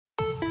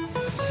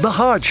The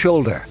Hard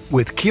Shoulder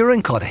with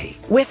Kieran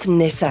with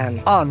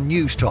Nissan on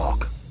News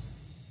Talk.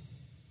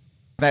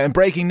 Now, in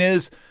breaking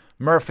news,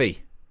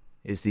 Murphy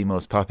is the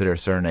most popular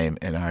surname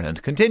in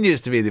Ireland. Continues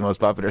to be the most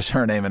popular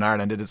surname in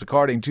Ireland. It is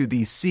according to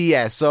the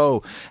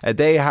CSO.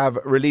 They have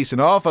released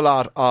an awful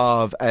lot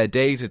of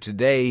data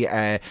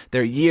today.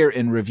 Their year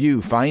in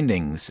review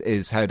findings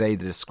is how they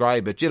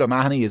describe it. Jill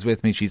O'Mahony is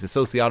with me. She's a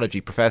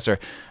sociology professor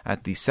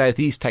at the South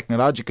East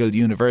Technological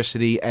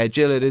University.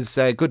 Jill, it is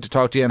good to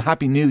talk to you and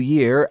Happy New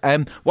Year.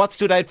 What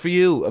stood out for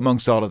you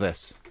amongst all of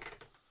this?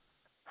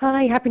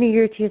 Hi, Happy New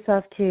Year to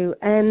yourself too.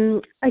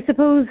 I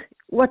suppose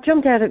what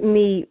jumped out at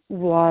me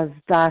was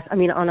that,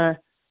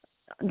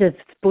 there's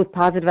both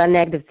positive and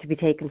negatives to be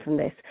taken from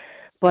this.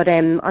 But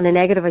on a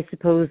negative, I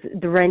suppose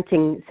the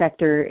renting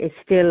sector is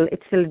still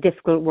a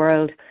difficult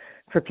world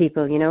for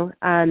people, you know.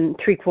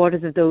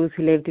 3/4 of those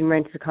who lived in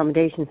rented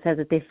accommodation said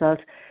that they felt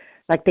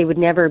like they would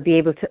never be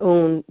able to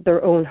own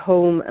their own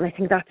home. And I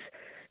think that's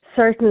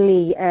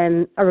certainly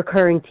a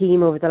recurring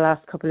theme over the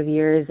last couple of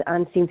years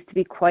and seems to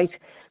be quite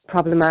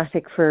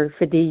problematic for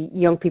the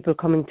young people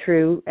coming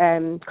through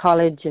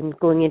college and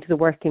going into the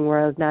working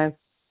world now.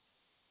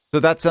 So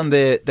that's on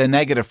the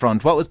negative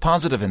front. What was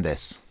positive in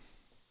this?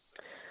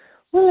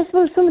 Well, I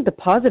suppose some of the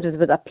positives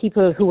were that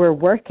people who were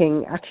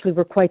working actually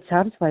were quite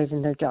satisfied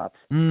in their jobs,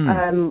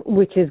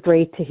 which is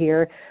great to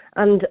hear.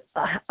 And,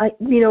 I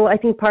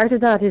think part of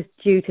that is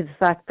due to the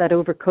fact that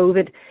over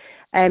COVID,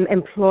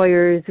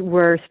 employers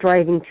were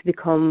striving to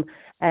become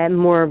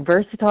more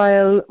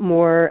versatile,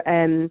 more,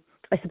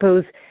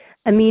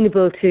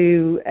 amenable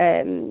to,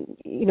 a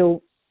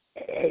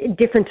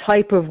different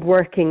type of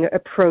working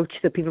approach.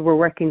 So people were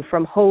working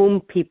from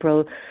home,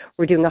 people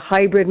were doing a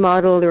hybrid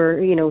model or,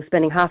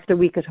 spending half the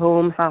week at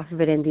home, half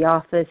of it in the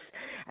office.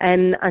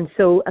 And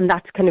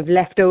that's kind of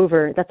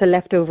leftover. That's a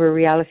leftover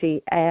reality,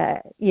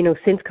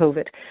 since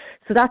COVID.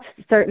 So that's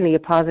certainly a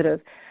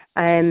positive.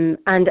 And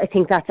I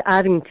think that's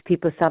adding to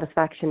people's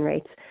satisfaction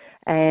rates,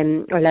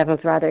 or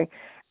levels rather.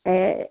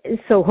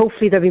 So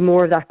hopefully there'll be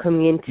more of that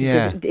coming into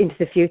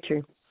the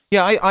future.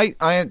 Yeah, I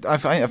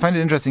find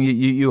it interesting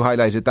you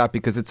highlighted that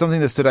because it's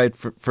something that stood out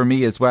for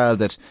me as well,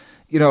 that,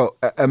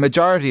 a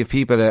majority of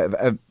people,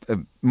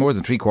 more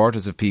than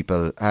 3/4 of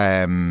people,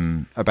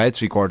 about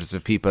 3/4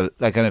 of people,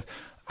 like kind of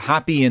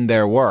happy in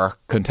their work,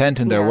 content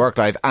in their work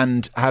life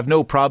and have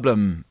no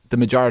problem, the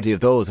majority of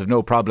those have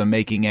no problem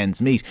making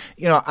ends meet.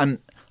 And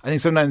I think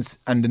sometimes,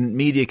 and the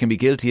media can be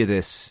guilty of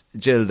this,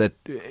 Jill, that,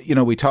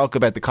 we talk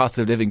about the cost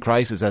of living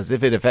crisis as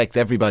if it affects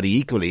everybody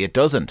equally. It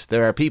doesn't.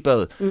 There are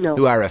people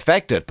who are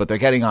affected, but they're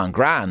getting on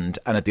grand.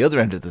 And at the other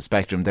end of the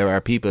spectrum, there are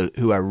people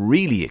who are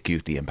really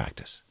acutely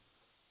impacted.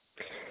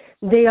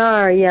 They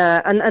are,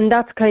 yeah. And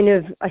that's kind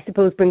of, I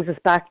suppose, brings us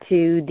back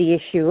to the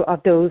issue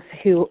of those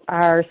who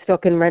are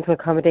stuck in rental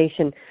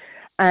accommodation.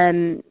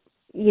 Even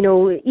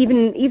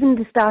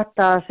the stat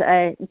that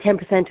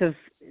 10% of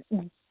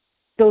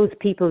those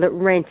people that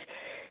rent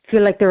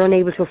feel like they're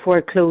unable to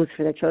afford clothes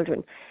for their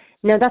children.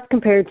 Now that's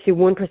compared to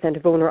 1%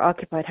 of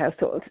owner-occupied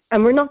households,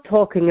 and we're not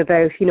talking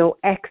about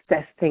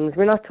excess things.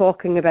 We're not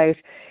talking about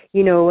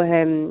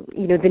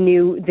the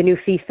new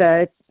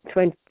FIFA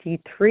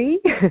 23,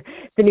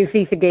 the new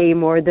FIFA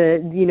game, or the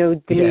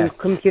new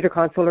computer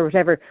console or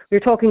whatever.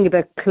 We're talking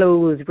about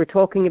clothes. We're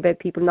talking about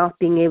people not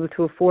being able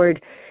to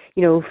afford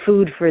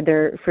food for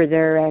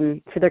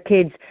their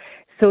kids.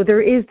 So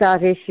there is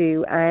that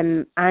issue,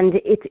 and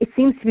it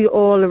seems to be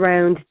all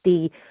around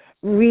the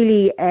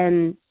really,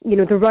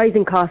 the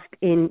rising cost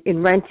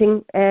in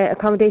renting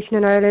accommodation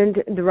in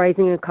Ireland, the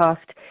rising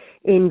cost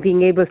in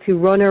being able to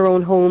run our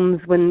own homes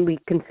when we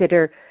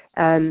consider,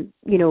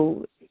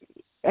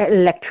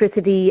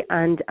 electricity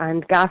and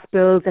gas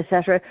bills,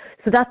 etc.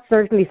 So that's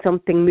certainly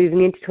something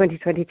moving into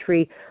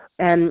 2023.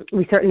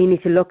 We certainly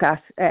need to look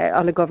at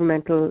on a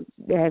governmental,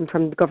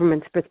 from the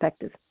government's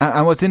perspective.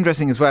 And what's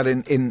interesting as well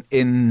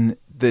in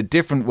the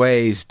different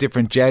ways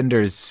different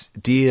genders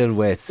deal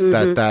with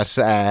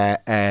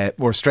that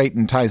more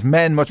straitened times,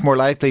 men much more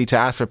likely to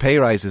ask for pay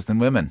rises than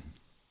women.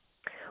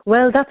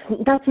 Well,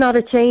 that's not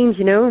a change,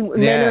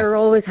 Men are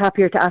always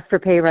happier to ask for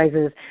pay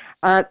rises,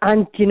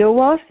 and you know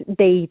what?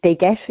 They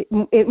get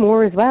it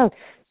more as well.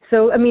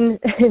 So I mean,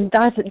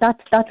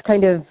 that's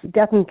kind of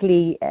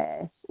definitely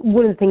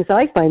one of the things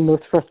I find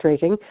most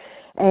frustrating.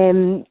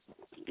 Even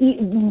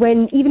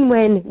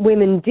when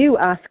women do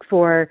ask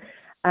for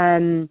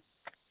a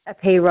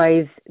pay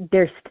rise,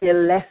 they're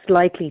still less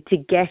likely to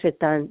get it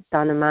than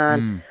a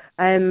man.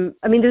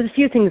 There's a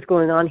few things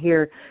going on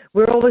here.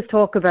 We always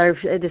talk about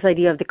this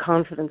idea of the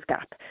confidence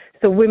gap.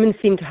 So women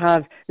seem to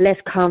have less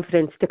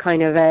confidence to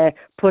kind of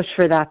push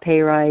for that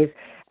pay rise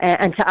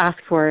and to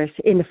ask for it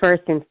in the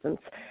first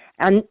instance.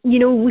 And,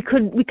 we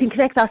can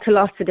connect that to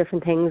lots of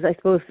different things. I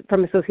suppose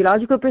from a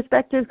sociological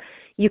perspective,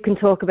 you can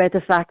talk about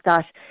the fact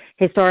that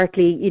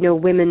historically,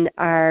 women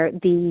are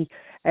the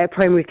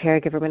primary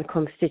caregiver when it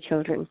comes to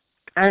children.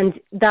 And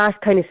that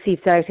kind of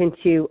seeps out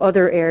into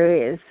other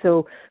areas.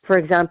 So, for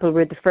example,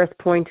 we're the first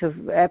port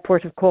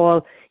of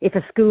call if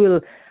a school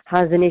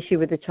has an issue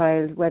with a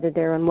child, whether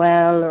they're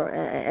unwell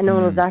and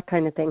all of that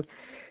kind of thing.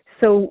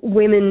 So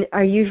women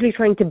are usually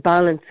trying to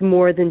balance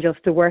more than just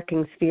the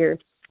working sphere.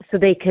 So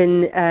they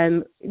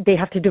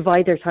have to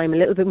divide their time a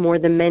little bit more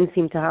than men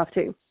seem to have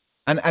to.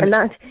 And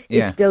that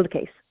is still the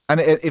case. And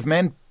if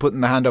men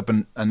putting the hand up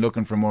and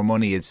looking for more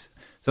money is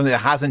something that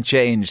hasn't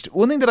changed,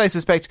 one thing that I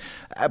suspect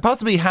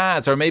possibly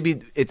has, or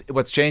maybe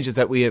what's changed is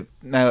that we have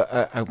now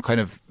a kind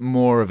of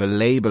more of a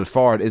label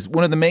for it, is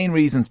one of the main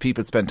reasons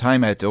people spend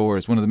time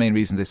outdoors, one of the main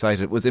reasons they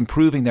cited, was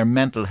improving their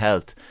mental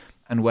health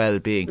and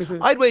well-being.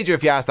 Mm-hmm. I'd wager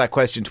if you asked that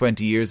question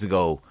 20 years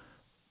ago,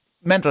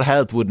 mental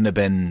health wouldn't have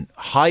been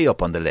high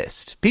up on the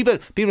list. People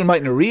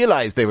mightn't have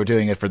realised they were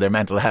doing it for their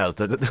mental health.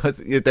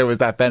 There was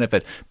that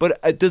benefit.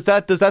 But does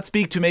that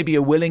speak to maybe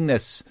a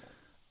willingness,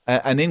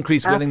 an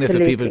increased willingness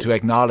of people to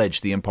acknowledge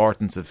the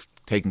importance of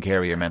taking care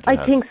of your mental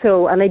health? I think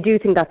so, and I do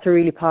think that's a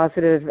really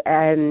positive,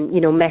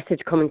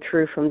 message coming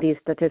through from these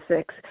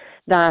statistics.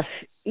 That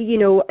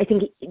I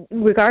think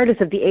regardless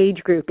of the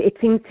age group, it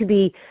seems to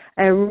be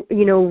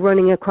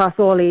running across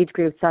all age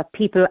groups that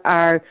people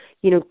are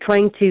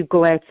trying to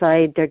go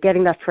outside. They're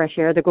getting that fresh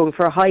air. They're going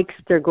for hikes.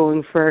 They're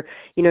going for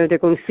they're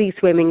going sea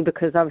swimming,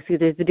 because obviously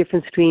there's a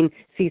difference between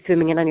sea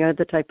swimming and any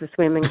other type of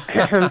swimming.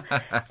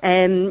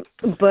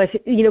 But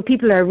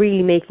people are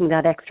really making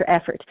that extra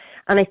effort,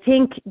 and I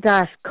think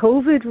that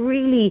COVID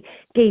really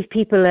gave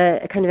people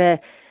a kind of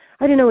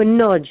a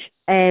nudge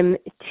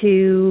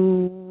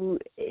to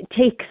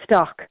take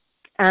stock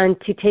and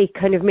to take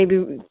kind of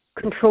maybe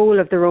control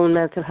of their own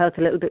mental health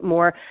a little bit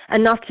more,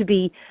 and not to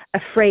be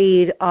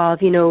afraid of,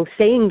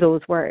 saying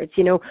those words,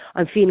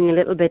 I'm feeling a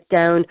little bit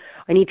down,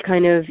 I need to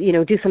kind of,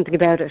 do something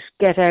about it,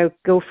 get out,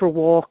 go for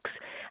walks.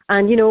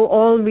 And,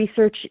 all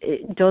research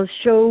does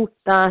show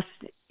that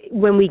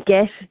when we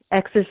get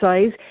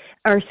exercise,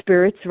 our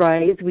spirits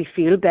rise, we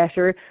feel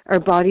better, our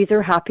bodies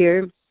are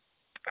happier.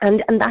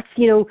 And that's,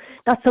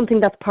 that's something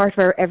that's part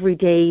of our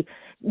everyday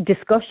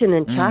discussion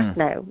and chat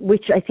now,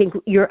 which I think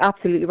you're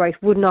absolutely right,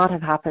 would not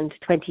have happened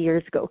 20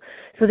 years ago.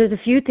 So there's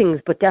a few things,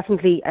 but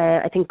definitely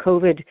I think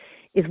COVID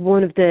is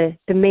one of the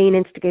main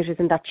instigators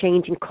in that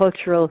change in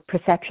cultural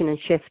perception and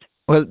shift.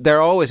 Well,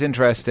 they're always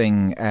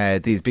interesting,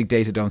 these big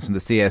data dumps from the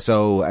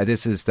CSO.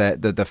 This is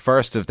the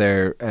first of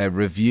their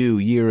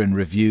year in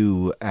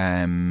review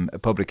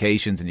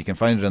publications, and you can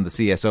find it on the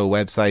CSO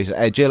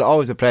website. Jill,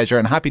 always a pleasure,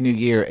 and Happy New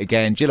Year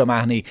again. Jill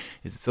O'Mahony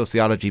is a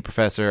sociology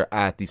professor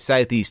at the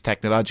Southeast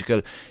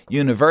Technological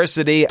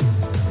University.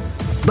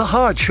 The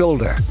Hard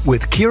Shoulder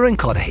with Kieran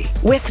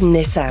Cuddihy. With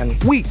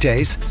Nissan.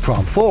 Weekdays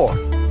from 4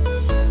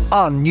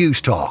 on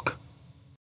News Talk.